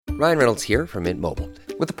Ryan Reynolds here from Mint Mobile.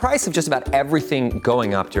 With the price of just about everything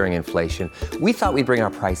going up during inflation, we thought we'd bring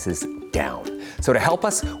our prices down. So to help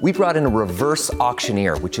us, we brought in a reverse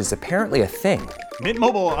auctioneer, which is apparently a thing. Mint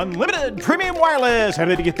Mobile Unlimited Premium Wireless. How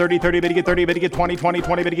to get 30, 30, bit to get 30, bit to get 20, 20,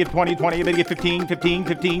 20, bit to get 20, 20, bit to get 15, 15,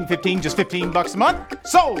 15, 15, just $15 a month?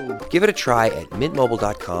 Sold! Give it a try at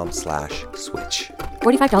mintmobile.com/switch.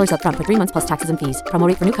 $45 up front for 3 months plus taxes and fees. Promo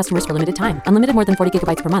rate for new customers for limited time. Unlimited more than 40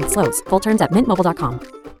 gigabytes per month. Slows full terms at mintmobile.com.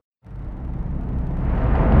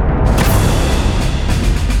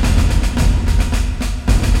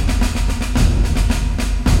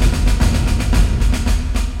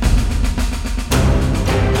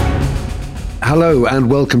 Hello and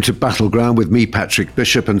welcome to Battleground with me, Patrick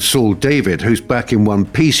Bishop, and Saul David, who's back in one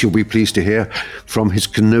piece, you'll be pleased to hear, from his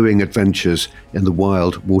canoeing adventures in the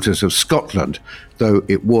wild waters of Scotland, though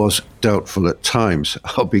it was doubtful at times.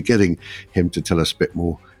 I'll be getting him to tell us a bit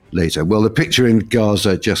more later. Well, the picture in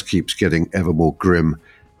Gaza just keeps getting ever more grim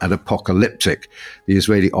and apocalyptic. The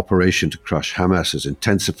Israeli operation to crush Hamas has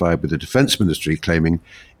intensified, with the defense ministry claiming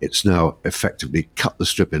it's now effectively cut the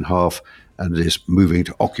strip in half and is moving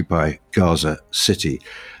to occupy Gaza City.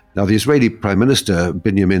 Now, the Israeli Prime Minister,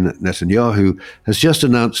 Benjamin Netanyahu, has just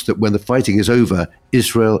announced that when the fighting is over,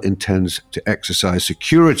 Israel intends to exercise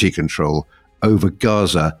security control over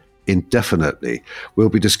Gaza indefinitely. We'll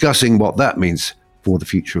be discussing what that means for the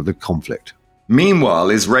future of the conflict. Meanwhile,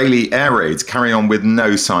 Israeli air raids carry on with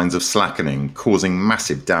no signs of slackening, causing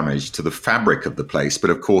massive damage to the fabric of the place, but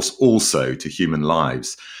of course also to human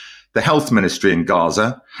lives. The health ministry in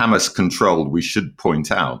Gaza, Hamas-controlled, we should point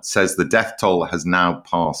out, says the death toll has now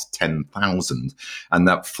passed 10,000 and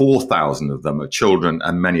that 4,000 of them are children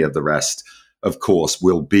and many of the rest, of course,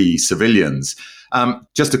 will be civilians.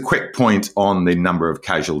 Just a quick point on the number of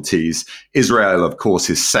casualties. Israel, of course,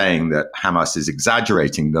 is saying that Hamas is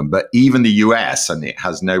exaggerating them, but even the US, and it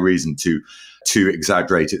has no reason to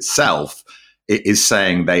exaggerate itself, it is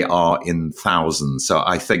saying they are in thousands. So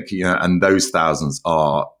I think, and those thousands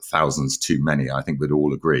are thousands too many, I think we'd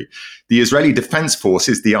all agree. The Israeli Defense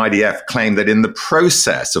Forces, the IDF, claim that in the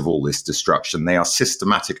process of all this destruction, they are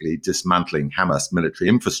systematically dismantling Hamas military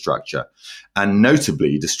infrastructure and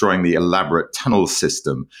notably destroying the elaborate tunnel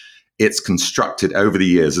system it's constructed over the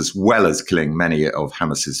years, as well as killing many of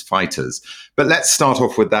Hamas's fighters. But let's start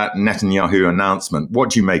off with that Netanyahu announcement. What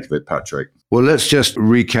do you make of it, Patrick? Well, let's just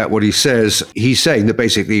recap what he says. He's saying that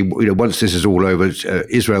basically, once this is all over,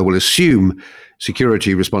 Israel will assume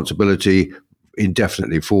security responsibility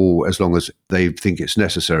indefinitely for as long as they think it's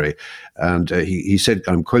necessary. And he said,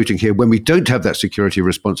 I'm quoting here, when we don't have that security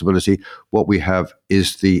responsibility, what we have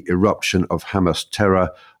is the eruption of Hamas terror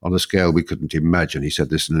on a scale we couldn't imagine. He said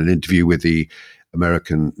this in an interview with the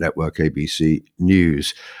American network ABC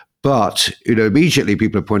News. But, immediately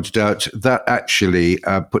people have pointed out that actually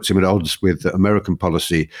puts him at odds with the American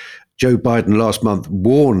policy. Joe Biden last month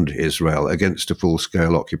warned Israel against a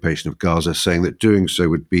full-scale occupation of Gaza, saying that doing so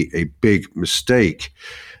would be a big mistake.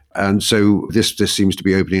 And so this seems to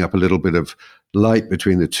be opening up a little bit of light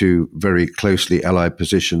between the two very closely allied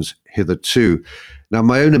positions hitherto. Now,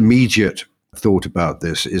 my own immediate thought about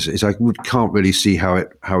this is I can't really see how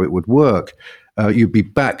it would work. You'd be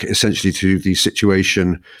back essentially to the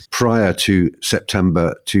situation prior to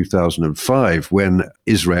September 2005, when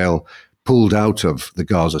Israel pulled out of the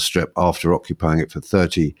Gaza Strip after occupying it for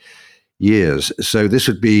 30 years. So this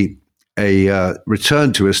would be a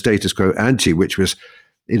return to a status quo ante, which was,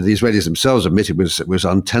 the Israelis themselves admitted was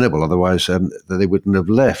untenable. Otherwise, they wouldn't have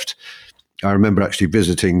left. I remember actually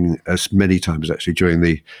visiting many times actually during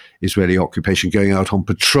the Israeli occupation, going out on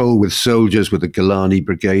patrol with soldiers with the Golani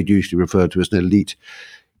Brigade, usually referred to as an elite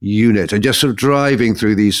unit, and just sort of driving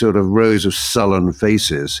through these sort of rows of sullen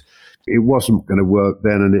faces. It wasn't going to work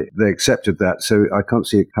then, and they accepted that. So I can't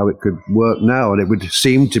see how it could work now. And it would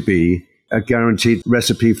seem to be a guaranteed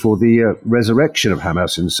recipe for the resurrection of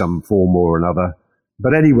Hamas in some form or another.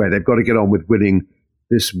 But anyway, they've got to get on with winning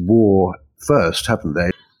this war first, haven't they?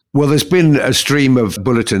 Well, there's been a stream of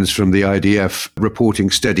bulletins from the IDF reporting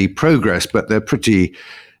steady progress, but they're pretty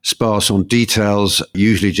sparse on details,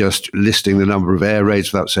 usually just listing the number of air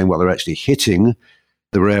raids without saying what they're actually hitting.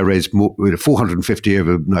 There were air raids, 450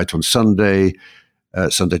 overnight on Sunday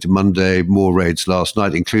to Monday, more raids last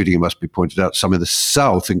night, including, it must be pointed out, some in the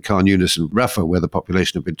south in Khan Yunis and Rafah, where the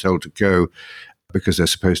population have been told to go because they're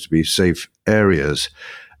supposed to be safe areas.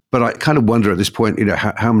 But I kind of wonder at this point,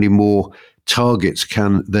 how many more targets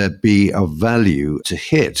can there be of value to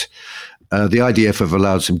hit? The IDF have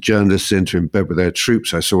allowed some journalists in to embed with their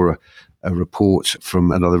troops. I saw a report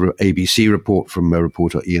from another ABC report from a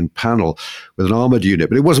reporter Ian Pannell with an armoured unit,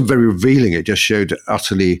 but it wasn't very revealing. It just showed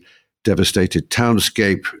utterly devastated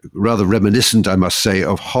townscape, rather reminiscent, I must say,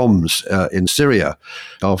 of Homs in Syria,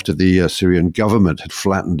 after the Syrian government had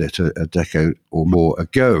flattened it a decade or more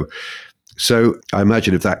ago. So I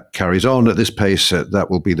imagine if that carries on at this pace, that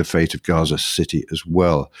will be the fate of Gaza City as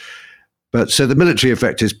well. But so the military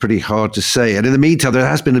effect is pretty hard to say. And in the meantime, there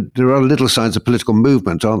are little signs of political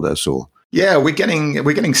movement, aren't there, Saul? Yeah, we're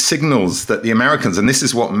getting signals that the Americans, and this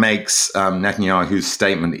is what makes Netanyahu's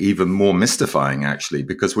statement even more mystifying, actually,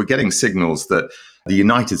 because we're getting signals that the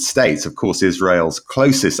United States, of course, Israel's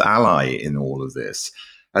closest ally in all of this,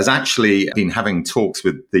 has actually been having talks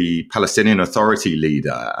with the Palestinian Authority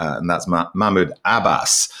leader, and that's Mahmoud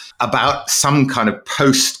Abbas, about some kind of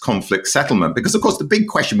post-conflict settlement. Because, of course, the big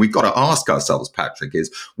question we've got to ask ourselves, Patrick, is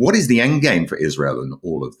what is the end game for Israel in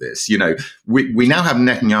all of this? You know, we now have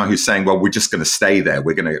Netanyahu saying, well, we're just going to stay there.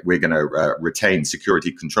 We're going to retain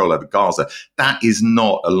security control over Gaza. That is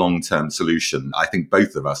not a long-term solution. I think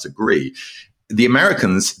both of us agree. The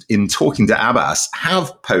Americans, in talking to Abbas, have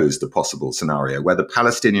posed a possible scenario where the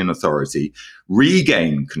Palestinian Authority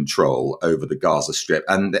regain control over the Gaza Strip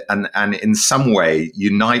and in some way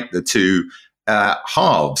unite the two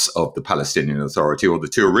halves of the Palestinian Authority, or the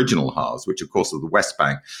two original halves, which of course are the West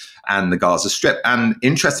Bank and the Gaza Strip. And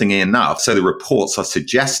interestingly enough, so the reports are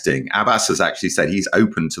suggesting, Abbas has actually said he's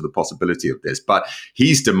open to the possibility of this, but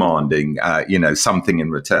he's demanding, something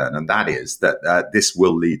in return. And that is that this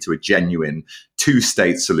will lead to a genuine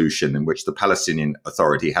two-state solution in which the Palestinian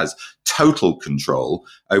Authority has total control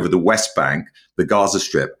over the West Bank, the Gaza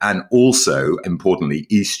Strip, and also, importantly,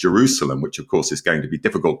 East Jerusalem, which, of course, is going to be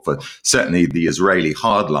difficult for certainly the Israeli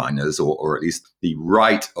hardliners, or at least the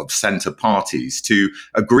right of center parties, to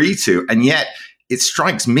agree to. And yet, it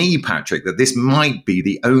strikes me, Patrick, that this might be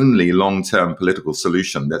the only long-term political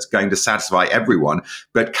solution that's going to satisfy everyone.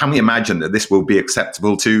 But can we imagine that this will be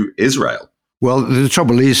acceptable to Israel? Well, the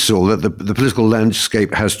trouble is, Saul, that the political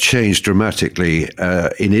landscape has changed dramatically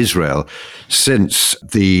in Israel since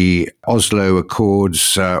the Oslo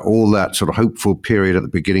Accords, all that sort of hopeful period at the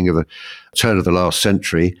beginning of the turn of the last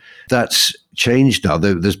century. That's changed now.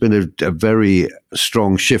 There's been a very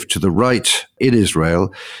strong shift to the right in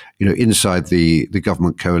Israel. You know, inside the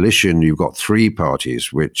government coalition, you've got three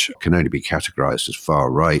parties which can only be categorized as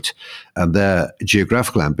far right, and their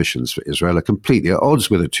geographical ambitions for Israel are completely at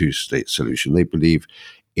odds with a two-state solution. They believe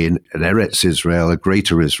in an Eretz Israel, a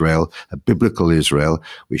greater Israel, a biblical Israel,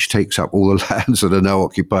 which takes up all the lands that are now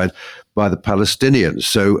occupied by the Palestinians.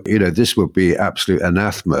 So, you know, this would be absolute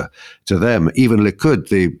anathema to them. Even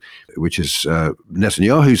Likud, which is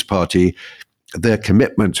Netanyahu's party, their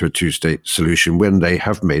commitment to a two-state solution, when they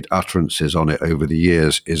have made utterances on it over the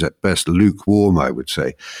years, is at best lukewarm, I would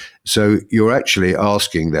say. So you're actually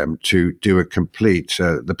asking them to do a complete,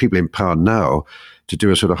 the people in power now, to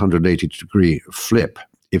do a sort of 180-degree flip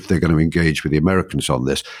if they're going to engage with the Americans on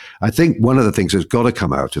this. I think one of the things that's got to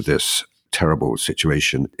come out of this terrible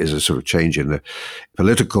situation is a sort of change in the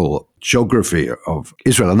political geography of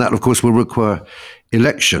Israel. And that, of course, will require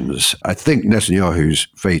elections. I think Netanyahu's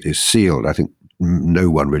fate is sealed. I think no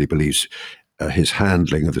one really believes his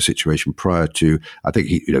handling of the situation prior to. I think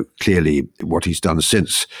he, clearly what he's done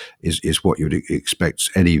since is what you'd expect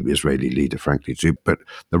any Israeli leader, frankly, to do. But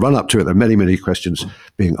the run up to it, there are many, many questions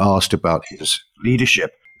being asked about his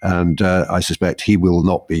leadership. And I suspect he will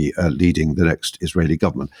not be leading the next Israeli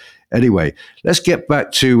government. Anyway, let's get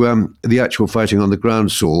back to the actual fighting on the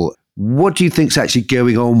ground, Saul. What do you think is actually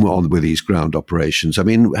going on with these ground operations? I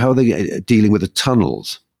mean, how are they dealing with the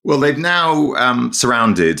tunnels? Well, they've now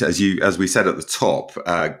surrounded, as we said at the top,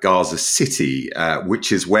 Gaza City,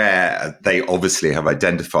 which is where they obviously have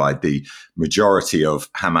identified the majority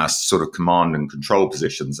of Hamas sort of command and control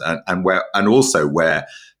positions, and also where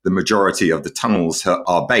the majority of the tunnels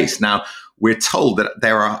are based. Now, we're told that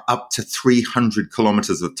there are up to 300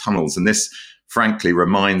 kilometers of tunnels, and this frankly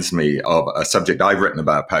reminds me of a subject I've written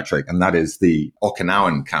about, Patrick, and that is the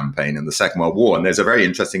Okinawan campaign in the Second World War. And there's a very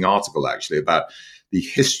interesting article actually about the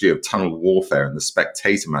history of tunnel warfare in the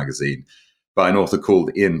Spectator magazine by an author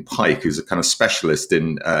called Ian Pike, who's a kind of specialist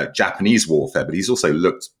in Japanese warfare. But he's also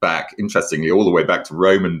looked back, interestingly, all the way back to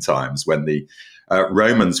Roman times when the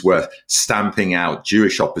Romans were stamping out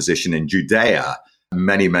Jewish opposition in Judea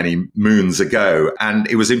many, many moons ago. And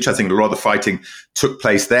it was interesting, a lot of the fighting took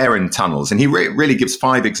place there in tunnels. And he really gives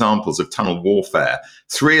 5 examples of tunnel warfare.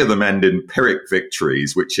 3 of them end in Pyrrhic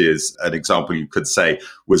victories, which is an example you could say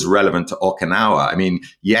was relevant to Okinawa. I mean,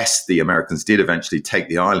 yes, the Americans did eventually take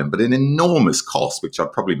the island, but an enormous cost, which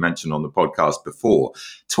I've probably mentioned on the podcast before.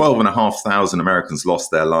 12,500 Americans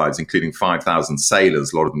lost their lives, including 5,000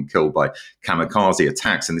 sailors, a lot of them killed by kamikaze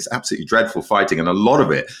attacks. And this absolutely dreadful fighting. And a lot of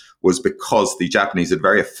it was because the Japanese had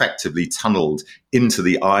very effectively tunneled into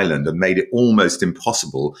the island and made it almost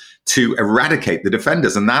impossible to eradicate the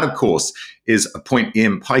defenders. And that, of course, is a point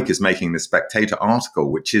Ian Pike is making in the Spectator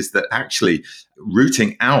article, which is that actually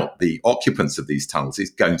rooting out the occupants of these tunnels is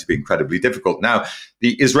going to be incredibly difficult. Now,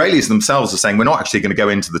 the Israelis themselves are saying we're not actually going to go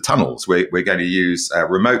into the tunnels. We're going to use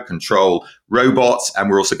remote control robots, and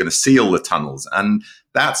we're also going to seal the tunnels. And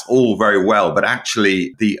that's all very well, but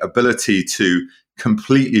actually the ability to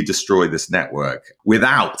completely destroy this network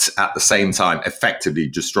without at the same time effectively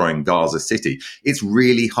destroying Gaza City, it's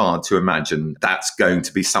really hard to imagine that's going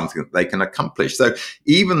to be something that they can accomplish. So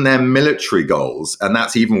even their military goals, and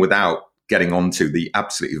that's even without getting onto the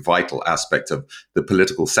absolutely vital aspect of the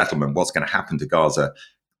political settlement, what's going to happen to Gaza,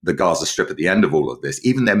 the Gaza Strip at the end of all of this,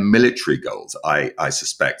 even their military goals, I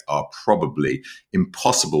suspect, are probably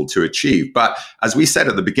impossible to achieve. But as we said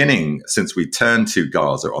at the beginning, since we turned to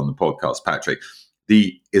Gaza on the podcast, Patrick,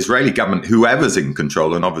 the Israeli government, whoever's in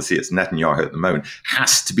control, and obviously it's Netanyahu at the moment,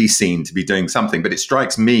 has to be seen to be doing something. But it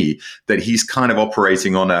strikes me that he's kind of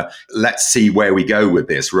operating on a let's see where we go with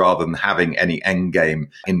this rather than having any end game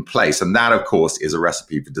in place. And that, of course, is a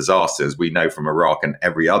recipe for disaster, as we know from Iraq and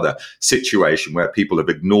every other situation where people have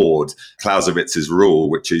ignored Clausewitz's rule,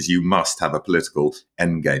 which is you must have a political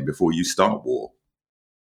end game before you start war.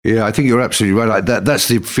 Yeah, I think you're absolutely right. That's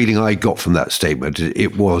the feeling I got from that statement.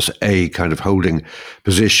 It was a kind of holding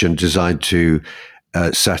position designed to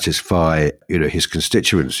satisfy, his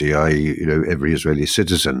constituency, i.e., every Israeli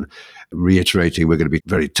citizen, reiterating we're going to be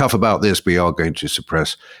very tough about this. We are going to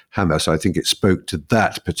suppress Hamas. I think it spoke to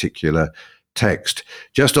that particular text.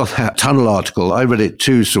 Just on that tunnel article, I read it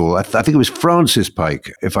too, Saul. I think it was Francis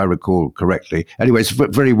Pike, if I recall correctly. Anyway, it's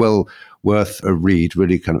very well worth a read,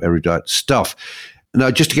 really kind of erudite stuff. Now,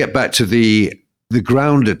 just to get back to the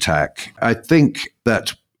ground attack, I think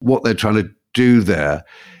that what they're trying to do there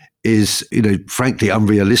is, frankly,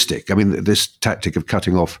 unrealistic. I mean, this tactic of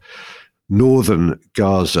cutting off northern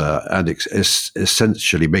Gaza and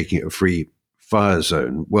essentially making it a free fire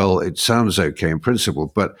zone, well, it sounds okay in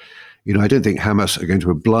principle, but, I don't think Hamas are going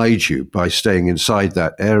to oblige you by staying inside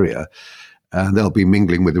that area, and they'll be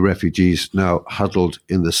mingling with the refugees now huddled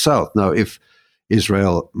in the south. Now, if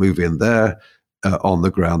Israel move in there, on the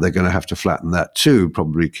ground, they're going to have to flatten that too,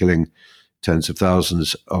 probably killing tens of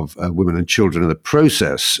thousands of women and children in the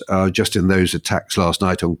process. Just in those attacks last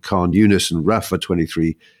night on Khan Yunis and Rafah,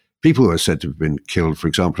 23 people were said to have been killed, for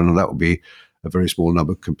example, and that would be a very small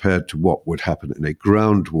number compared to what would happen in a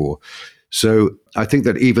ground war. So I think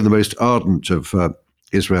that even the most ardent of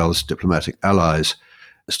Israel's diplomatic allies,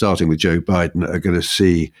 starting with Joe Biden, are going to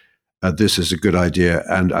see this as a good idea,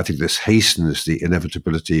 and I think this hastens the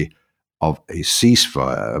inevitability of a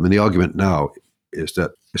ceasefire. I mean, the argument now is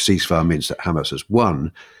that a ceasefire means that Hamas has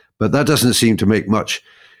won, but that doesn't seem to make much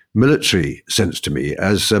military sense to me,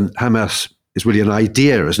 as Hamas is really an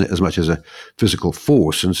idea, isn't it, as much as a physical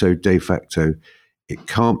force, and so de facto it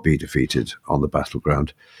can't be defeated on the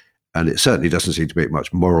battleground, and it certainly doesn't seem to make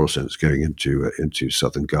much moral sense going into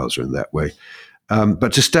southern Gaza in that way.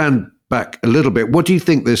 But to stand back a little bit, what do you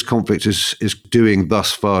think this conflict is doing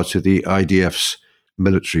thus far to the IDF's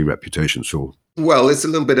military reputation, Saul? Well, it's a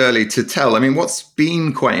little bit early to tell. I mean, what's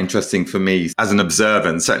been quite interesting for me as an observer,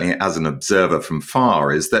 and certainly as an observer from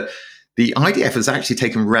far, is that the IDF has actually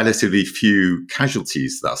taken relatively few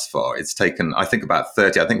casualties thus far. It's taken, I think, about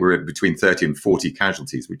 30. I think we're between 30 and 40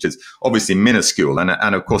 casualties, which is obviously minuscule. And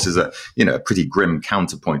of course, is a pretty grim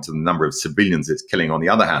counterpoint to the number of civilians it's killing on the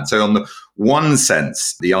other hand. So on the one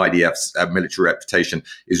sense, the IDF's military reputation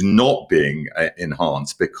is not being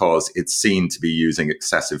enhanced because it's seen to be using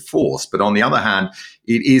excessive force. But on the other hand,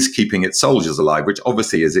 it is keeping its soldiers alive, which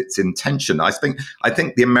obviously is its intention. I think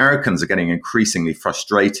the Americans are getting increasingly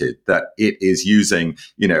frustrated that it is using,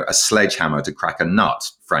 a sledgehammer to crack a nut,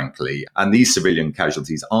 frankly. And these civilian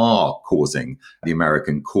casualties are causing the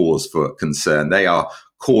American cause for concern. They are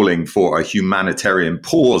calling for a humanitarian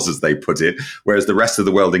pause, as they put it, whereas the rest of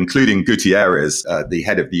the world, including Guterres, the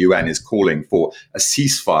head of the UN, is calling for a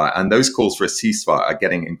ceasefire. And those calls for a ceasefire are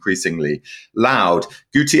getting increasingly loud.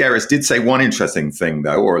 Guterres did say one interesting thing,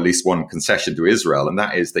 though, or at least one concession to Israel, and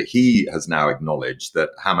that is that he has now acknowledged that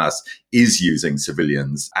Hamas is using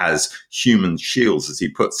civilians as human shields, as he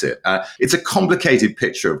puts it. It's a complicated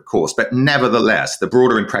picture, of course, but nevertheless, the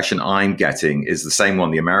broader impression I'm getting is the same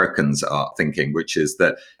one the Americans are thinking, which is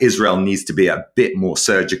that Israel needs to be a bit more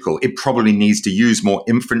surgical. It probably needs to use more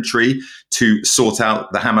infantry to sort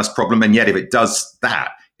out the Hamas problem. And yet, if it does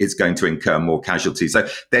that, it's going to incur more casualties. So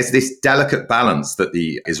there's this delicate balance that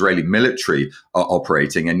the Israeli military are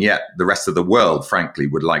operating, and yet the rest of the world, frankly,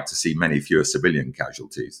 would like to see many fewer civilian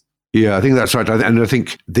casualties. Yeah, I think that's right. And I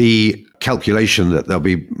think the calculation that they'll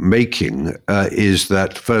be making is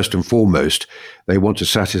that first and foremost, they want to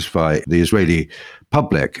satisfy the Israeli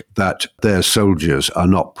public that their soldiers are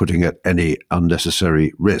not putting at any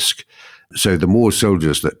unnecessary risk. So the more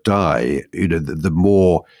soldiers that die, the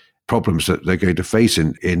more problems that they're going to face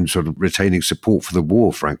in sort of retaining support for the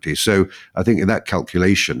war, frankly. So I think in that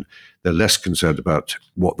calculation, they're less concerned about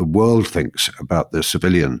what the world thinks about the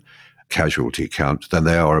civilian casualty count than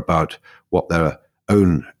they are about what their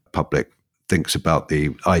own public thinks about the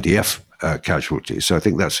IDF casualties. So I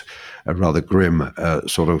think that's a rather grim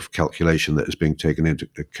sort of calculation that is being taken into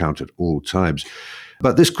account at all times.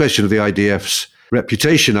 But this question of the IDF's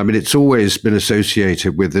reputation, I mean, it's always been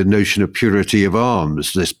associated with the notion of purity of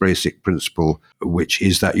arms, this basic principle, which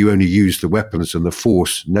is that you only use the weapons and the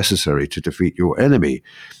force necessary to defeat your enemy.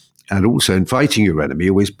 And also in fighting your enemy,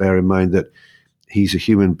 always bear in mind that he's a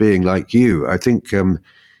human being like you. I think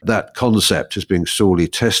that concept is being sorely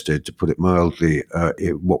tested, to put it mildly,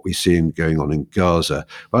 in what we see going on in Gaza.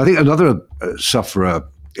 But I think another sufferer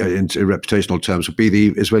in reputational terms would be the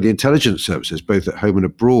Israeli intelligence services, both at home and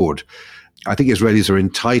abroad. I think Israelis are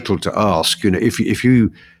entitled to ask, if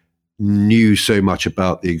you knew so much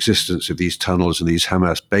about the existence of these tunnels and these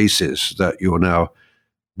Hamas bases that you're now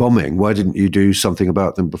bombing, why didn't you do something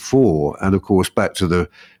about them before? And of course, back to the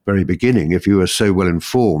very beginning, if you were so well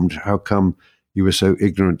informed, how come you were so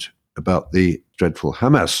ignorant about the dreadful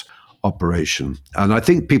Hamas operation? And I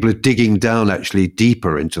think people are digging down actually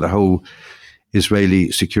deeper into the whole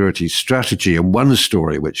Israeli security strategy. And one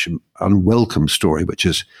story, unwelcome story, which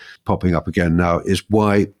is popping up again now, is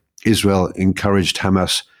why Israel encouraged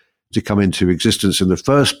Hamas to come into existence in the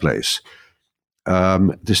first place.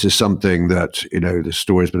 This is something that, the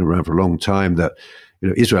story has been around for a long time, that,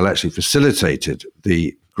 Israel actually facilitated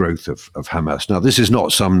the growth of Hamas. Now, this is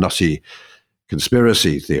not some nutty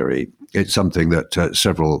conspiracy theory. It's something that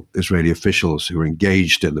several Israeli officials who were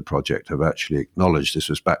engaged in the project have actually acknowledged. This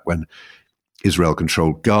was back when Israel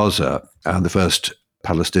controlled Gaza and the first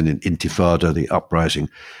Palestinian Intifada, the uprising,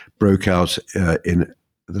 broke out in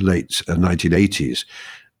the late 1980s.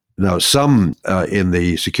 Now, some in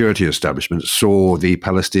the security establishment saw the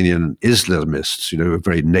Palestinian Islamists, a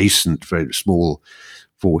very nascent, very small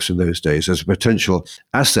force in those days, as a potential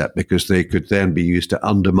asset because they could then be used to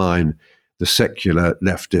undermine the secular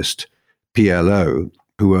leftist PLO,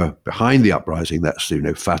 who were behind the uprising. That's,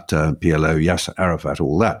 Fatah and PLO, Yasser Arafat,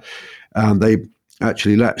 all that. And they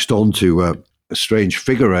actually latched onto a strange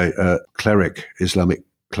figure, a cleric, Islamic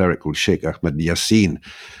cleric called Sheikh Ahmed Yassin,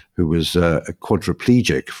 who was a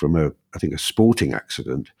quadriplegic from a sporting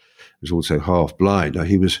accident. He was also half blind. Now,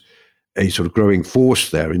 he was a sort of growing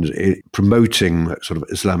force there in promoting sort of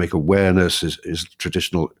Islamic awareness, his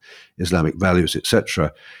traditional Islamic values,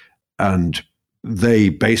 etc. And they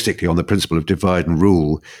basically, on the principle of divide and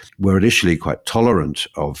rule, were initially quite tolerant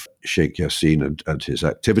of Sheikh Yassin and his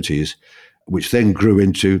activities, which then grew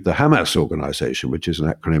into the Hamas organization, which is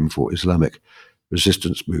an acronym for Islamic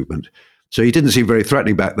Resistance Movement. So he didn't seem very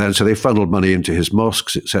threatening back then, so they funneled money into his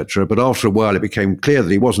mosques, etc. But after a while, it became clear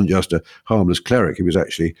that he wasn't just a harmless cleric. He was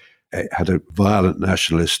actually had a violent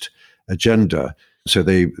nationalist agenda. So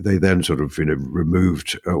they then sort of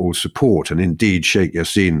removed all support. And indeed, Sheikh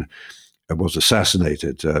Yassin was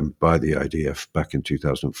assassinated by the IDF back in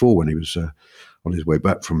 2004 when he was on his way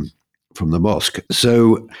back from the mosque.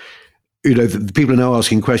 So, the people are now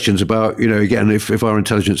asking questions about, again, if our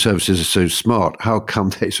intelligence services are so smart, how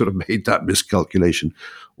come they sort of made that miscalculation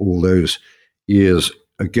all those years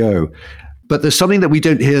ago? But there's something that we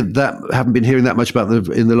haven't been hearing that much about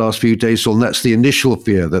in the last few days, Saul, and that's the initial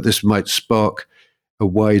fear that this might spark a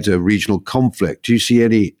wider regional conflict. Do you see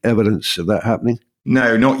any evidence of that happening?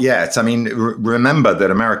 No, not yet. I mean, remember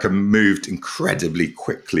that America moved incredibly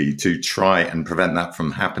quickly to try and prevent that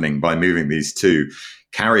from happening by moving these two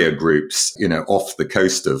carrier groups, off the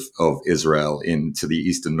coast of Israel into the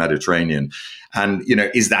Eastern Mediterranean. And,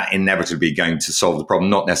 is that inevitably going to solve the problem?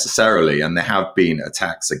 Not necessarily. And there have been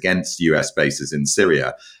attacks against US bases in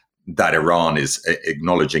Syria that Iran is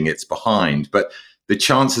acknowledging it's behind. But the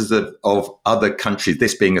chances of other countries,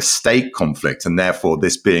 this being a state conflict and therefore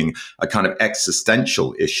this being a kind of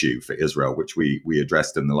existential issue for Israel, which we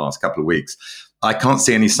addressed in the last couple of weeks, I can't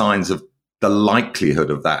see any signs of the likelihood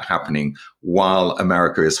of that happening while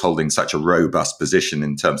America is holding such a robust position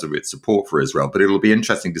in terms of its support for Israel. But it'll be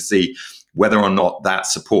interesting to see whether or not that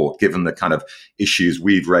support, given the kind of issues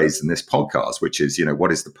we've raised in this podcast, which is,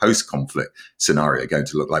 what is the post-conflict scenario going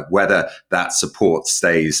to look like, whether that support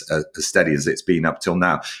stays as steady as it's been up till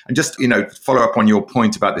now. And just, follow up on your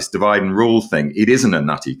point about this divide and rule thing. It isn't a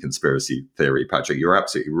nutty conspiracy theory, Patrick. You're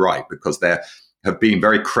absolutely right, because there have been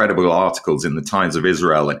very credible articles in the Times of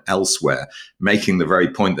Israel and elsewhere, making the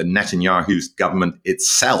very point that Netanyahu's government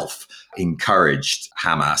itself encouraged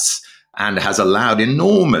Hamas and has allowed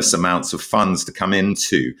enormous amounts of funds to come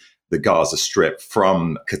into the Gaza Strip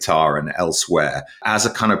from Qatar and elsewhere as a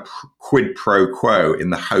kind of quid pro quo in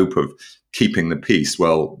the hope of keeping the peace.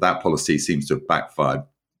 Well, that policy seems to have backfired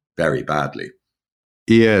very badly.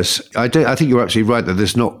 Yes, I think you're absolutely right that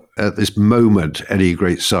there's not at this moment any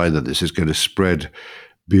great sign that this is going to spread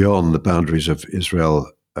beyond the boundaries of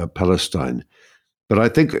Israel, Palestine. But I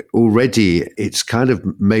think already it's kind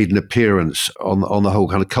of made an appearance on the whole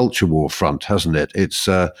kind of culture war front, hasn't it?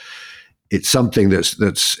 It's something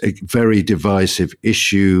that's a very divisive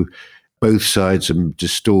issue. Both sides are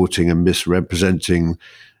distorting and misrepresenting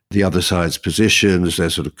the other side's positions. They're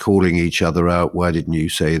sort of calling each other out. Why didn't you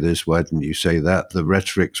say this? Why didn't you say that? The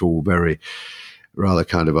rhetoric's all very rather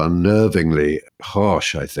kind of unnervingly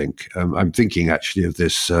harsh, I think. I'm thinking actually of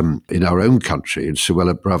this in our own country, in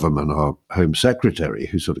Suella Braverman, our Home Secretary,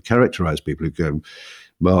 who sort of characterized people who go and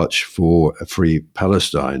march for a free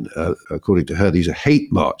Palestine. According to her, these are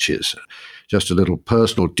hate marches. Just a little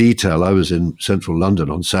personal detail. I was in central London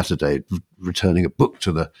on Saturday returning a book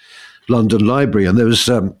to the London Library, and there was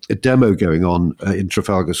a demo going on in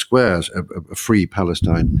Trafalgar Square, a free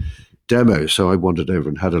Palestine demo. So I wandered over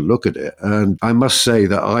and had a look at it. And I must say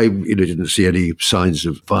that I didn't see any signs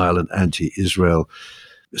of violent anti-Israel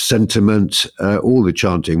sentiment. All the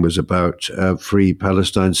chanting was about free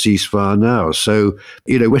Palestine, ceasefire now. So,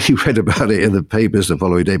 when you read about it in the papers the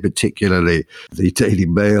following day, particularly the Daily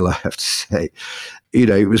Mail, I have to say,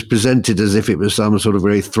 it was presented as if it was some sort of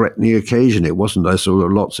very threatening occasion. It wasn't. I saw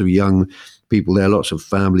lots of young people there, lots of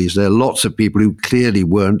families there, lots of people who clearly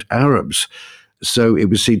weren't Arabs. So it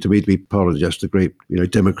was seen to me to be part of just a great,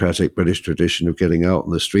 democratic British tradition of getting out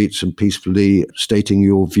on the streets and peacefully stating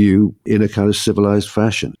your view in a kind of civilized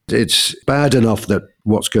fashion. It's bad enough that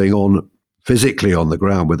what's going on physically on the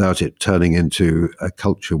ground without it turning into a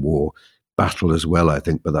culture war battle as well, I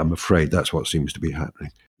think. But I'm afraid that's what seems to be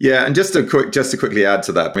happening. Yeah, and just to quickly add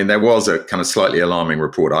to that, I mean, there was a kind of slightly alarming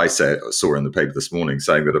report I saw in the paper this morning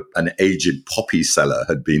saying that an aged poppy seller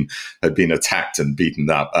had been attacked and beaten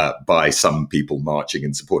up by some people marching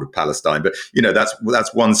in support of Palestine. But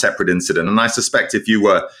that's one separate incident, and I suspect if you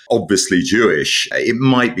were obviously Jewish, it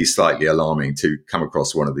might be slightly alarming to come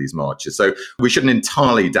across one of these marches. So we shouldn't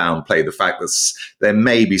entirely downplay the fact that there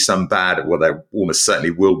may be some there almost certainly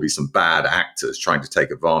will be some bad actors trying to take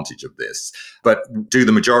advantage of this. But do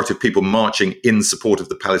the majority of people marching in support of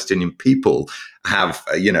the Palestinian people have,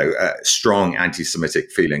 strong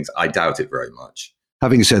anti-Semitic feelings? I doubt it very much.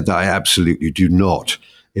 Having said that, I absolutely do not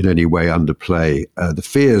in any way underplay the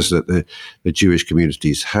fears that the Jewish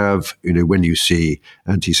communities have. When you see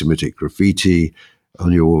anti-Semitic graffiti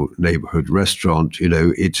on your neighborhood restaurant,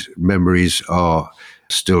 memories are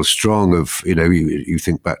still strong of, you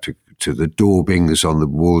think back to the daubings on the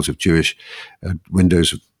walls of Jewish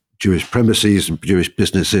windows of Jewish premises and Jewish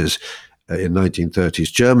businesses in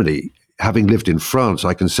 1930s Germany. Having lived in France,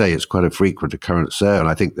 I can say it's quite a frequent occurrence there. And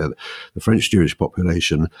I think that the French Jewish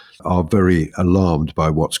population are very alarmed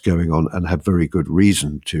by what's going on and have very good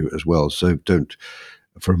reason to as well. So don't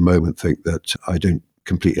for a moment think that I don't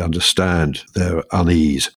completely understand their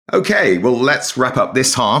unease. Okay, well, let's wrap up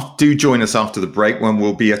this half. Do join us after the break when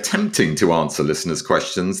we'll be attempting to answer listeners'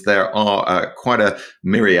 questions. There are quite a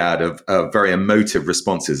myriad of very emotive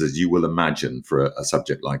responses, as you will imagine, for a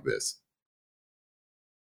subject like this.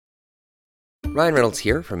 Ryan Reynolds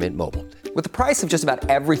here from Mint Mobile. With the price of just about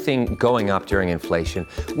everything going up during inflation,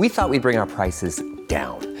 we thought we'd bring our prices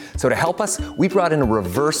down. So to help us, we brought in a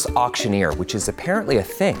reverse auctioneer, which is apparently a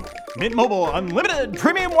thing. Mint Mobile Unlimited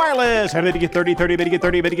Premium Wireless. How to get 30, 30, how to get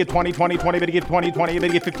 30, how to get 20, 20, 20, how to get 20, 20, how to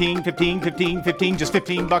get 15, 15, 15, 15, just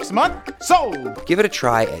 $15 a month? Sold! Give it a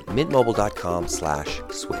try at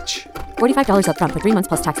mintmobile.com/switch. $45 up front for 3 months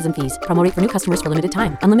plus taxes and fees. Promo rate for new customers for limited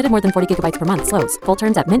time. Unlimited more than 40 gigabytes per month. Slows full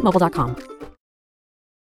terms at mintmobile.com.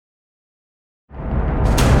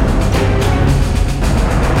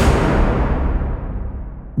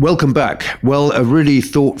 Welcome back. Well, a really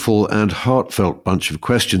thoughtful and heartfelt bunch of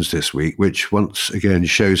questions this week, which once again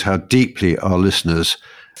shows how deeply our listeners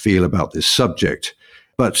feel about this subject.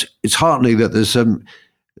 But it's heartening that there's some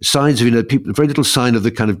signs of, people, very little sign of the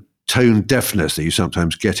kind of tone deafness that you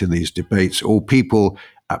sometimes get in these debates, or people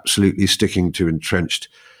absolutely sticking to entrenched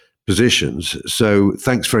positions. So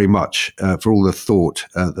thanks very much for all the thought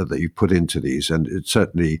that you put into these. And it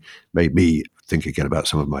certainly made me think again about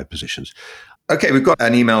some of my positions. Okay, we've got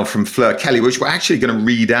an email from Fleur Kelly, which we're actually going to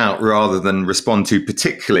read out rather than respond to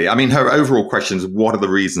particularly. I mean, her overall question is, what are the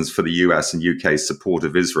reasons for the US and UK's support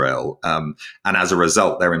of Israel? And as a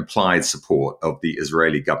result, their implied support of the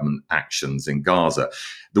Israeli government actions in Gaza.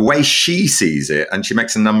 The way she sees it, and she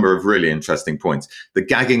makes a number of really interesting points, the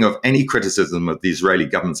gagging of any criticism of the Israeli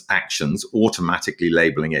government's actions, automatically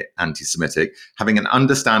labeling it anti-Semitic, having an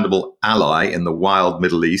understandable ally in the wild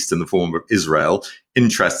Middle East in the form of Israel,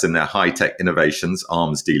 interests in their high-tech innovations,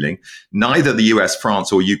 arms dealing. Neither the US,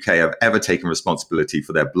 France, or UK have ever taken responsibility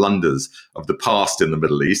for their blunders of the past in the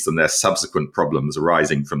Middle East and their subsequent problems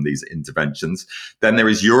arising from these interventions. Then there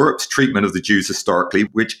is Europe's treatment of the Jews historically,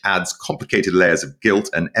 which adds complicated layers of guilt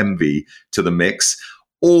and envy to the mix,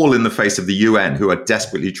 all in the face of the UN, who are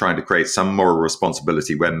desperately trying to create some moral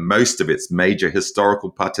responsibility where most of its major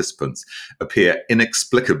historical participants appear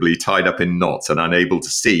inexplicably tied up in knots and unable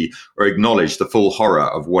to see or acknowledge the full horror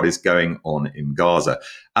of what is going on in Gaza.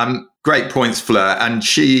 Great points, Fleur. And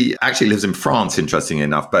she actually lives in France, interestingly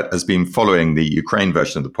enough, but has been following the Ukraine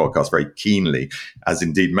version of the podcast very keenly, as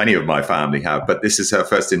indeed many of my family have. But this is her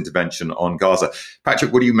first intervention on Gaza.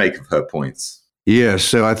 Patrick, what do you make of her points? Yes,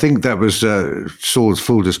 so I think that was Saul's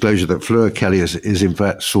full disclosure that Fleur Kelly is in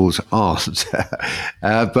fact Saul's aunt.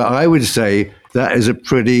 But I would say that is a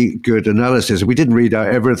pretty good analysis. We didn't read out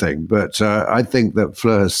everything, but I think that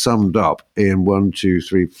Fleur has summed up in 4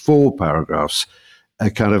 paragraphs a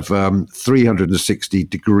kind of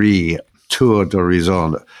 360-degree tour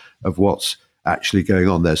d'horizon of what's actually going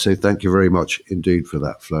on there. So thank you very much indeed for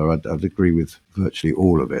that, Fleur. I'd agree with virtually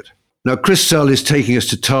all of it. Now, Chris Sell is taking us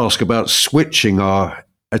to task about switching our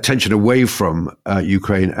attention away from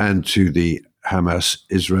Ukraine and to the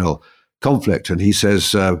Hamas-Israel conflict. And he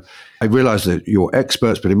says, I realize that you're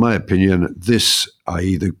experts, but in my opinion, this,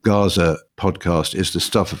 i.e. the Gaza podcast, is the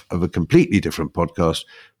stuff of a completely different podcast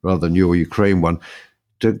rather than your Ukraine one.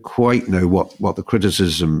 Don't quite know what the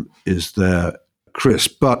criticism is there, Chris,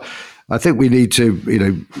 but I think we need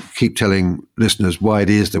to, keep telling listeners why it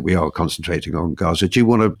is that we are concentrating on Gaza. Do you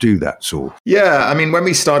want to do that, Saul? Yeah, I mean, when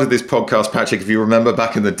we started this podcast, Patrick, if you remember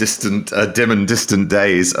back in the dim and distant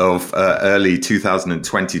days of early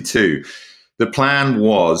 2022, the plan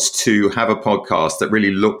was to have a podcast that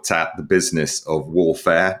really looked at the business of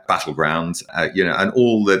warfare, battlegrounds, and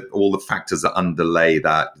all the factors that underlay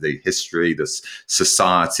that, the history, the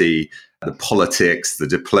society, the politics, the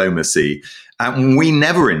diplomacy. And we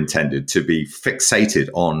never intended to be fixated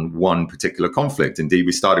on one particular conflict. Indeed,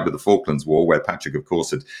 we started with the Falklands War, where Patrick, of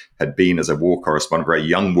course, had been as a war correspondent, very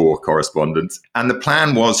young war correspondent. And the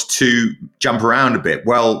plan was to jump around a bit.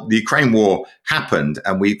 Well, the Ukraine war happened,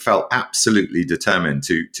 and we felt absolutely determined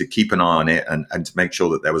to keep an eye on it and to make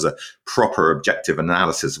sure that there was a proper objective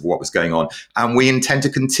analysis of what was going on. And we intend to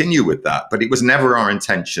continue with that. But it was never our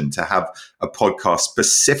intention to have a podcast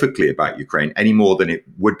specifically about Ukraine any more than it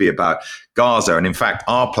would be about Gaza. And in fact,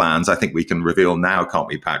 our plans, I think we can reveal now, can't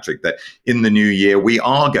we, Patrick, that in the new year, we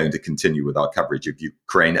are going to continue with our coverage of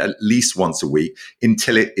Ukraine at least once a week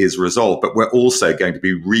until it is resolved. But we're also going to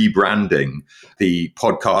be rebranding the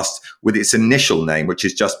podcast with its initial name, which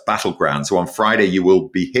is just Battleground. So on Friday, you will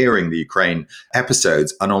be hearing the Ukraine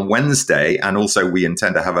episodes. And on Wednesday, and also we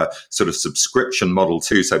intend to have a sort of subscription model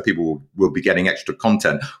too, so people will be getting extra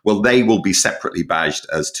content. Well, they will be separately badged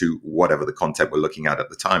as to whatever the content we're looking at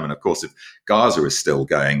the time. And of course, if Gaza is still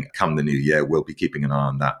going come the new year, we'll be keeping an eye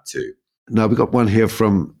on that too. Now, we've got one here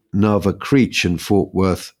from Nava Creech in Fort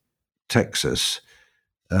Worth, Texas.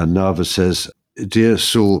 Nava says, Dear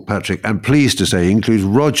Saul, Patrick, and pleased to say he includes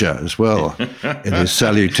Roger as well in his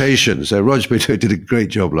salutations. So Roger did a great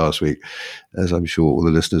job last week, as I'm sure all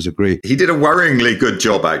the listeners agree. He did a worryingly good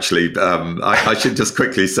job, actually. I should just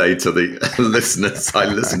quickly say to the listeners, I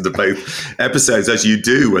listened to both episodes, as you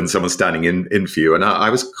do when someone's standing in for you, and I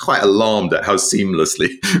was quite alarmed at how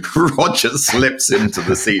seamlessly Roger slips into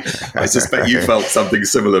the seat. I suspect you felt something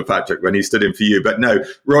similar, Patrick, when he stood in for you. But no,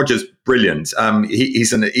 Roger's brilliant.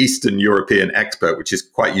 He's an Eastern European expert, which is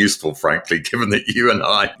quite useful, frankly, given that you and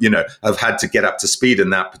I, have had to get up to speed in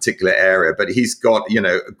that particular area. But he's got,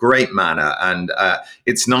 a great manner. And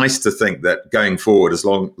it's nice to think that going forward, as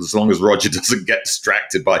long as Roger doesn't get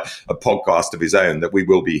distracted by a podcast of his own, that we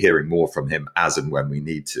will be hearing more from him as and when we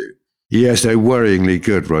need to. Yes, they're worryingly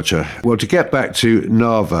good, Roger. Well, to get back to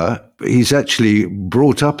Nava, he's actually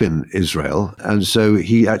brought up in Israel. And so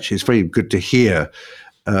it's very good to hear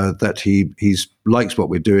that he likes what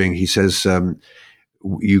we're doing. He says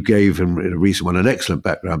you gave him in a recent one an excellent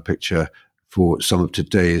background picture for some of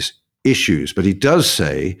today's issues. But he does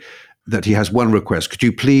say that he has one request. Could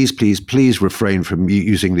you please refrain from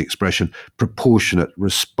using the expression proportionate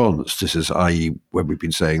response? This is, i.e., when we've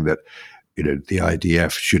been saying that the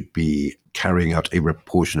IDF should be carrying out a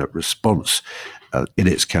proportionate response in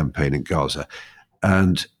its campaign in Gaza.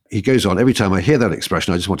 And he goes on, every time I hear that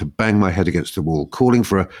expression, I just want to bang my head against the wall. Calling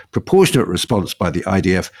for a proportionate response by the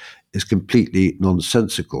IDF is completely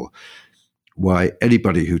nonsensical. Why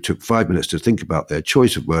anybody who took 5 minutes to think about their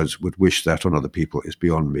choice of words would wish that on other people is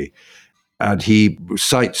beyond me. And he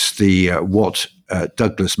cites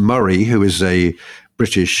Douglas Murray, who is a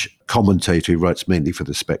British commentator who writes mainly for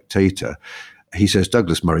The Spectator. He says,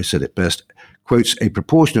 Douglas Murray said it best, quotes, a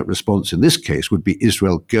proportionate response in this case would be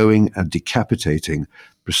Israel going and decapitating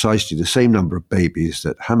precisely the same number of babies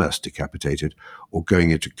that Hamas decapitated, or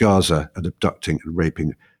going into Gaza and abducting and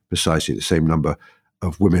raping precisely the same number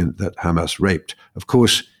of women that Hamas raped. Of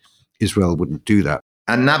course, Israel wouldn't do that.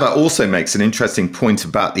 And Nava also makes an interesting point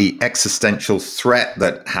about the existential threat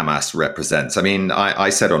that Hamas represents. I mean, I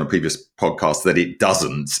said on a previous podcast that it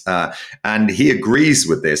doesn't. And he agrees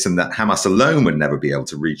with this, and that Hamas alone would never be able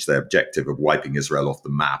to reach their objective of wiping Israel off the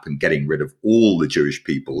map and getting rid of all the Jewish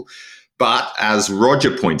people. But as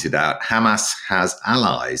Roger pointed out, Hamas has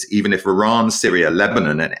allies. Even if Iran, Syria,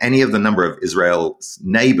 Lebanon, and any of the number of Israel's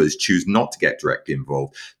neighbors choose not to get directly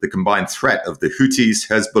involved, the combined threat of the Houthis,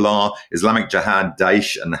 Hezbollah, Islamic Jihad,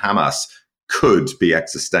 Daesh, and Hamas could be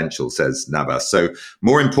existential, says Nava. So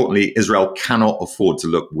more importantly, Israel cannot afford to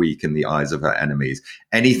look weak in the eyes of her enemies.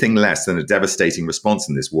 Anything less than a devastating response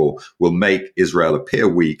in this war will make Israel appear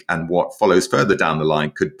weak, and what follows further down the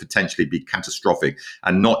line could potentially be catastrophic,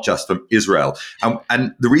 and not just from Israel.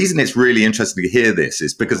 And the reason it's really interesting to hear this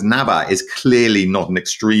is because Nava is clearly not an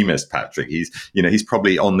extremist, Patrick. He's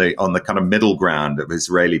probably on the kind of middle ground of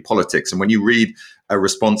Israeli politics. And when you read a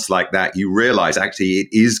response like that, you realize actually it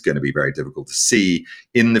is going to be very difficult to see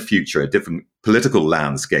in the future a different political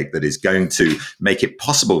landscape that is going to make it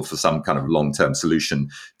possible for some kind of long-term solution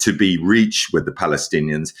to be reached with the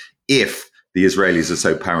Palestinians if the Israelis are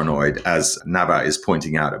so paranoid, as Nava is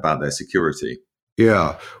pointing out, about their security.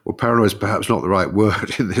 Yeah, well, paranoid is perhaps not the right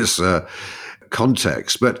word in this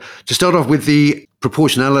context. But to start off with the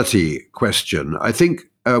proportionality question, I think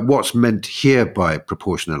what's meant here by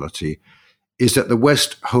proportionality is that the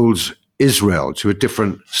West holds Israel to a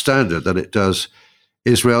different standard than it does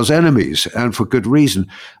Israel's enemies, and for good reason.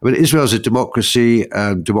 I mean, Israel's a democracy,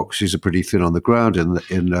 and democracies are pretty thin on the ground in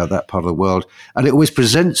that part of the world, and it always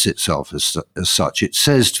presents itself as such. It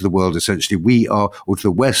says to the world, essentially, we are, or to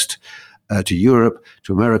the West, to Europe,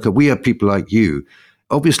 to America, we are people like you.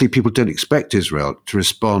 Obviously, people don't expect Israel to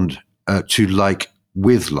respond to like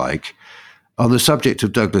with like. On the subject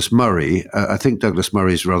of Douglas Murray, I think Douglas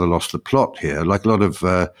Murray's rather lost the plot here. Like a lot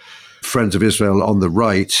of friends of Israel on the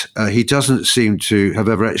right, he doesn't seem to have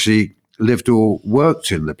ever actually lived or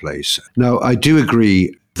worked in the place. Now, I do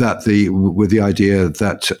agree that with the idea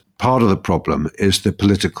that part of the problem is the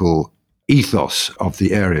political ethos of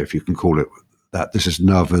the area, if you can call it that. This is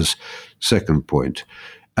Nava's second point.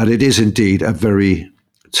 And it is indeed a very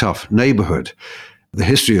tough neighborhood. The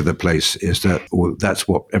history of the place is that, or that's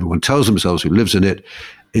what everyone tells themselves who lives in it,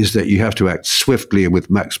 is that you have to act swiftly and with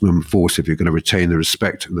maximum force if you're going to retain the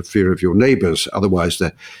respect and the fear of your neighbors. Otherwise, they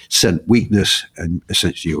scent weakness and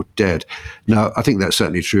essentially you're dead. Now, I think that's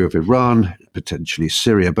certainly true of Iran, potentially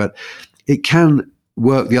Syria, but it can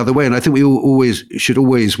work the other way. And I think we should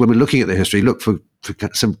always, when we're looking at the history, look for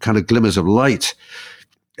some kind of glimmers of light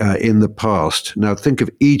in the past. Now, think of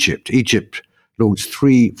Egypt. Egypt launched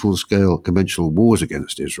 3 full-scale conventional wars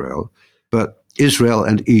against Israel, but Israel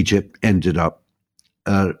and Egypt ended up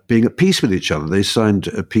being at peace with each other. They signed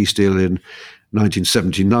a peace deal in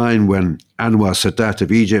 1979 when Anwar Sadat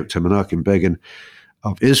of Egypt and Menachem Begin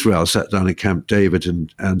of Israel sat down in Camp David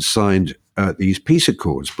and signed these peace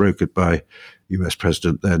accords brokered by US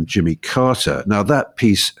President then Jimmy Carter. Now, that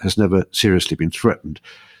peace has never seriously been threatened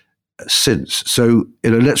since. So,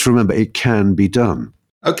 let's remember it can be done.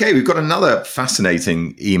 Okay, we've got another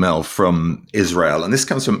fascinating email from Israel, and this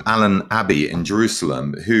comes from Alan Abbey in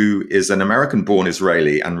Jerusalem, who is an American-born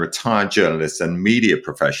Israeli and retired journalist and media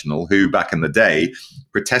professional who, back in the day,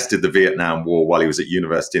 protested the Vietnam War while he was at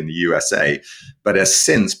university in the USA, but has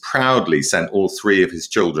since proudly sent all 3 of his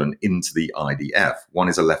children into the IDF. One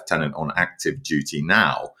is a lieutenant on active duty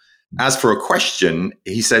now. As for a question,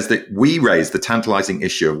 he says that we raised the tantalizing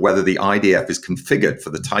issue of whether the IDF is configured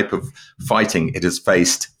for the type of fighting it has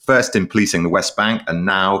faced, first in policing the West Bank and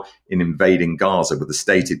now in invading Gaza with the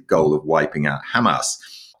stated goal of wiping out Hamas.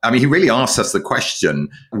 I mean, he really asks us the question,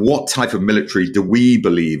 what type of military do we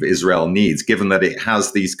believe Israel needs, given that it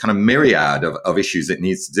has these kind of myriad of issues it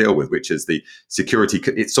needs to deal with, which is the security,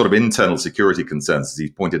 it's sort of internal security concerns, as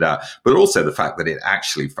he's pointed out, but also the fact that it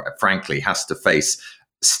actually, frankly, has to face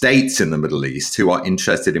states in the Middle East who are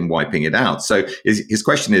interested in wiping it out. So his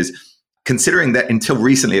question is, considering that until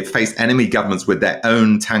recently it faced enemy governments with their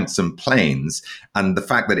own tanks and planes, and the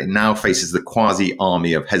fact that it now faces the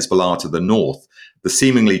quasi-army of Hezbollah to the north, the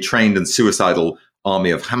seemingly trained and suicidal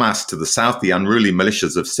army of Hamas to the south, the unruly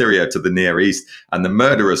militias of Syria to the Near East, and the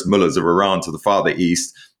murderous mullahs of Iran to the farther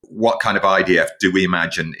east, what kind of IDF do we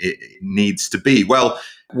imagine it needs to be? Well,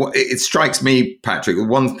 it strikes me, Patrick,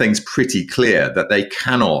 one thing's pretty clear, that they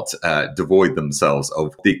cannot devoid themselves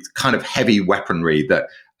of the kind of heavy weaponry that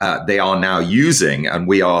they are now using, and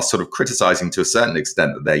we are sort of criticizing to a certain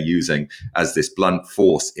extent that they're using as this blunt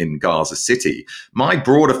force in Gaza City. My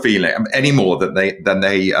broader feeling, any more than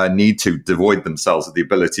they need to devoid themselves of the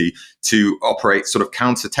ability to operate sort of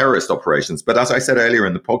counter-terrorist operations. But as I said earlier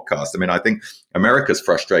in the podcast, I mean, I think America's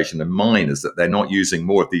frustration and mine is that they're not using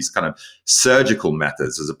more of these kind of surgical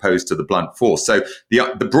methods as opposed to the blunt force. So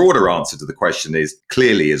the broader answer to the question is,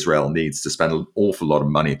 clearly Israel needs to spend an awful lot of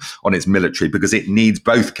money on its military, because it needs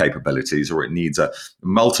both capabilities, or it needs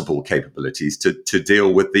multiple capabilities to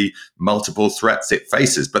deal with the multiple threats it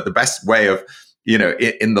faces. But the best way of,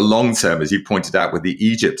 in the long term, as you pointed out with the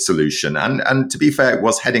Egypt solution, and to be fair, it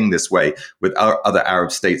was heading this way with other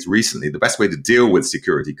Arab states recently, the best way to deal with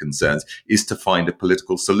security concerns is to find a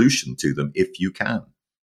political solution to them if you can.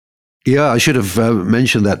 Yeah, I should have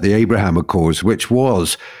mentioned that the Abraham Accords, which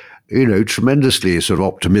was, tremendously sort of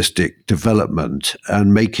optimistic development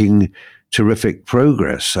and making terrific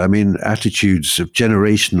progress. I mean,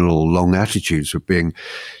 generational long attitudes were being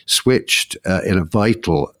switched in a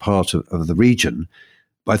vital part of the region.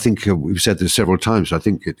 I think we've said this several times. I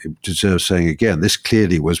think it deserves saying again, this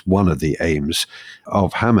clearly was one of the aims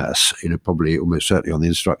of Hamas, probably almost certainly on the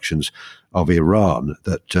instructions of Iran,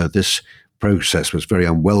 that this process was very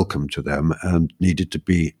unwelcome to them and needed to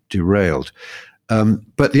be derailed.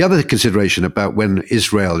 But the other consideration about when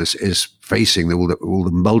Israel is facing all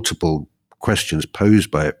the multiple questions posed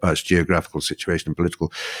by its geographical situation and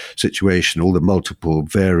political situation, all the multiple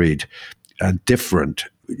varied and different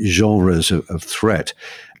genres of threat.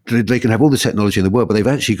 They can have all the technology in the world, but they've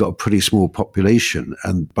actually got a pretty small population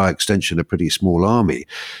and by extension a pretty small army.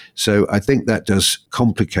 So I think that does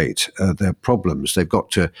complicate their problems. They've got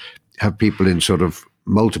to have people in sort of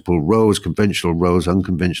multiple roles, conventional roles,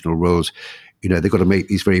 unconventional roles. They've got to make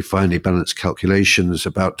these very finely balanced calculations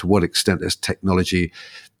about to what extent this technology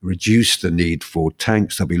reduce the need for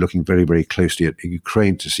tanks. They'll be looking very, very closely at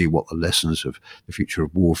Ukraine to see what the lessons of the future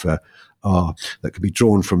of warfare are that can be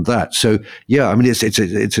drawn from that. So, yeah, I mean, it's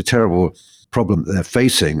a terrible problem that they're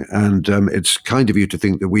facing, and it's kind of you to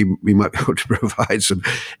think that we might be able to provide some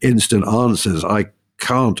instant answers. I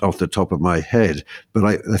can't off the top of my head, but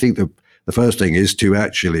I think the first thing is to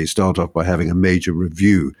actually start off by having a major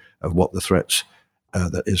review of what the threats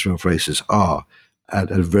that Israel faces are, and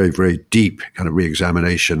a very, very deep kind of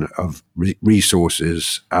re-examination of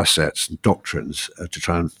resources, assets, and doctrines to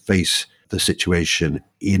try and face the situation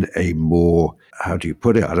in a more, how do you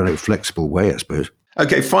put it? I don't know, flexible way, I suppose.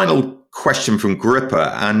 Okay, final question from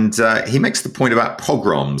Gripper, and he makes the point about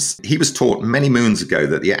pogroms. He was taught many moons ago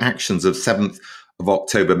that the actions of 7th of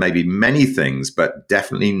October may be many things, but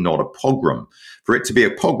definitely not a pogrom. For it to be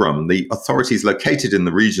a pogrom, the authorities located in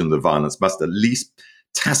the region of the violence must at least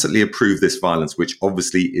tacitly approve this violence, which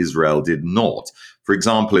obviously Israel did not. For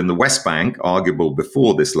example, in the West Bank, arguable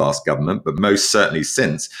before this last government, but most certainly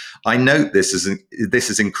since, I note this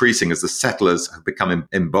is increasing as the settlers have become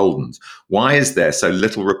emboldened. Why is there so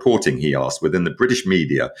little reporting, he asked, within the British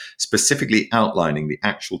media, specifically outlining the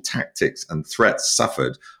actual tactics and threats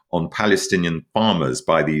suffered on Palestinian farmers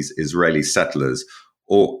by these Israeli settlers?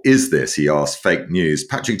 Or is this, he asked, fake news?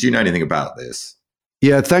 Patrick, do you know anything about this?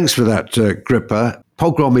 Yeah, thanks for that, Gripper.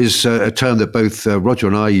 Pogrom is a term that both Roger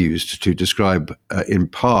and I used to describe in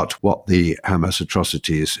part what the Hamas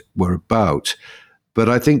atrocities were about. But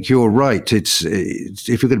I think you're right. It's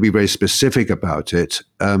if you're going to be very specific about it,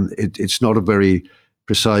 it's not a very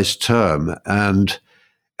precise term. And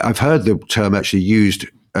I've heard the term actually used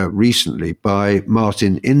recently by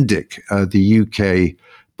Martin Indyk, the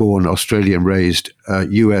UK-born, Australian-raised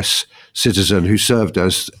US citizen who served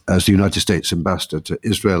as the United States ambassador to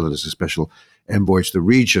Israel and as a special envoy to the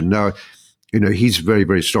region. Now, he's a very,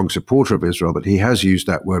 very strong supporter of Israel, but he has used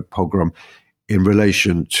that word pogrom in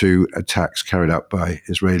relation to attacks carried out by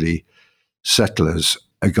Israeli settlers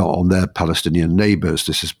on their Palestinian neighbors.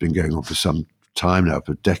 This has been going on for some time now,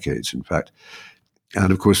 for decades, in fact.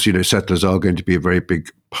 And of course, settlers are going to be a very big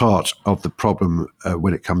part of the problem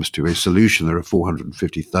when it comes to a solution. There are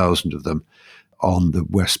 450,000 of them on the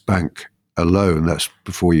West Bank alone. That's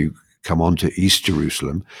before you come on to East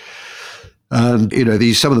Jerusalem. And,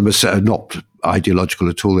 some of them are not ideological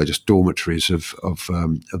at all. They're just dormitories of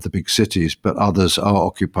the big cities. But others are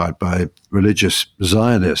occupied by religious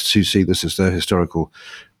Zionists who see this as their historical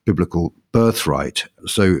biblical birthright.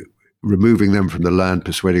 So removing them from the land,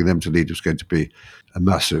 persuading them to leave is going to be a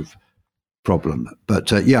massive problem.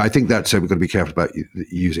 But I think that's we've got to be careful about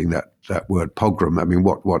using that word pogrom. I mean,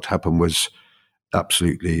 what happened was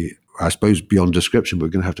absolutely, I suppose, beyond description. We're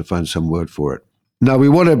going to have to find some word for it. Now, we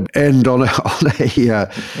want to end on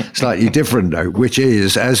a slightly different note, which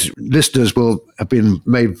is, as listeners will have been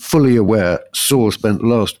made fully aware, Saul spent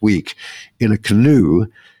last week in a canoe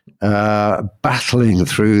battling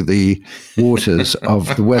through the waters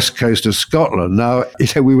of the west coast of Scotland. Now,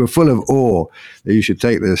 we were full of awe that you should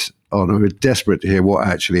take this on. We were desperate to hear what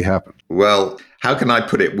actually happened. Well, how can I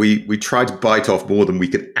put it? We tried to bite off more than we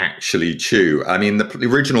could actually chew. I mean, the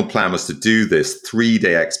original plan was to do this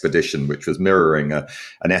 3-day expedition, which was mirroring an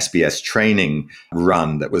SBS training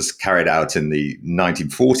run that was carried out in the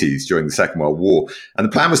 1940s during the Second World War. And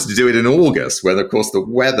the plan was to do it in August, when, of course, the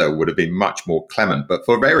weather would have been much more clement. But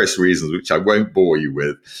for various reasons, which I won't bore you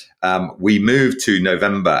with, we moved to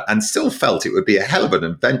November and still felt it would be a hell of an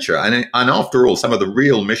adventure. And after all, some of the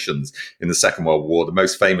real missions in the Second World War, the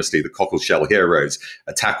most famously the Cockleshell Heroes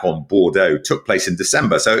attack on Bordeaux, took place in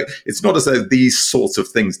December. So it's not as though these sorts of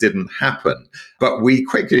things didn't happen. But we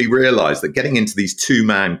quickly realized that getting into these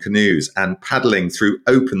 2-man canoes and paddling through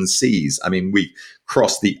open seas, I mean, we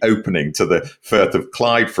crossed the opening to the Firth of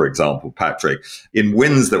Clyde, for example, Patrick, in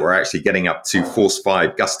winds that were actually getting up to force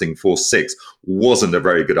 5, gusting force 6, wasn't a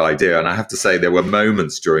very good idea. And I have to say, there were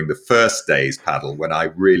moments during the first day's paddle when I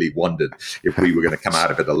really wondered if we were going to come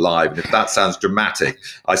out of it alive. And if that sounds dramatic,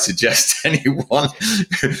 I suggest anyone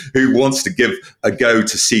who wants to give a go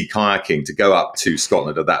to sea kayaking to go up to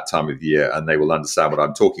Scotland at that time of the year, and they will understand what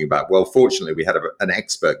I'm talking about. Well, fortunately, we had an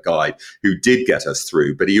expert guide who did get us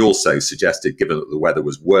through, but he also suggested, given that the weather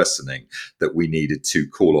was worsening, that we needed to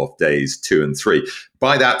call off days 2 and 3.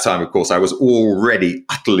 By that time, of course, I was already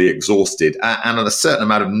utterly exhausted, and a certain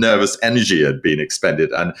amount of nervous energy had been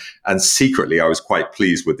expended. And secretly, I was quite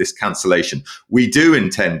pleased with this cancellation. We do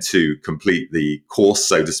intend to complete the course,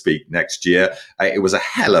 so to speak, next year. It was a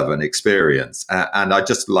hell of an experience. And I'd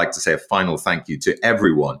just like to say a final thank you to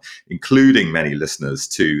everyone, including many listeners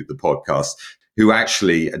to the podcast, who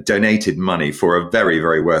actually donated money for a very,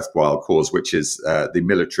 very worthwhile cause, which is the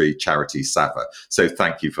military charity SAFA. So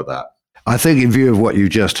thank you for that. I think in view of what you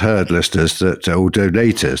just heard, listeners, or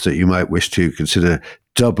donators, that you might wish to consider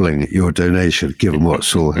doubling your donation, given what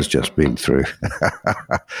Saul has just been through.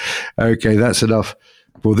 Okay, that's enough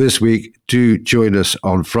for this week. Do join us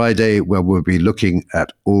on Friday, when we'll be looking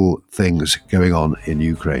at all things going on in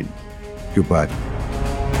Ukraine. Goodbye.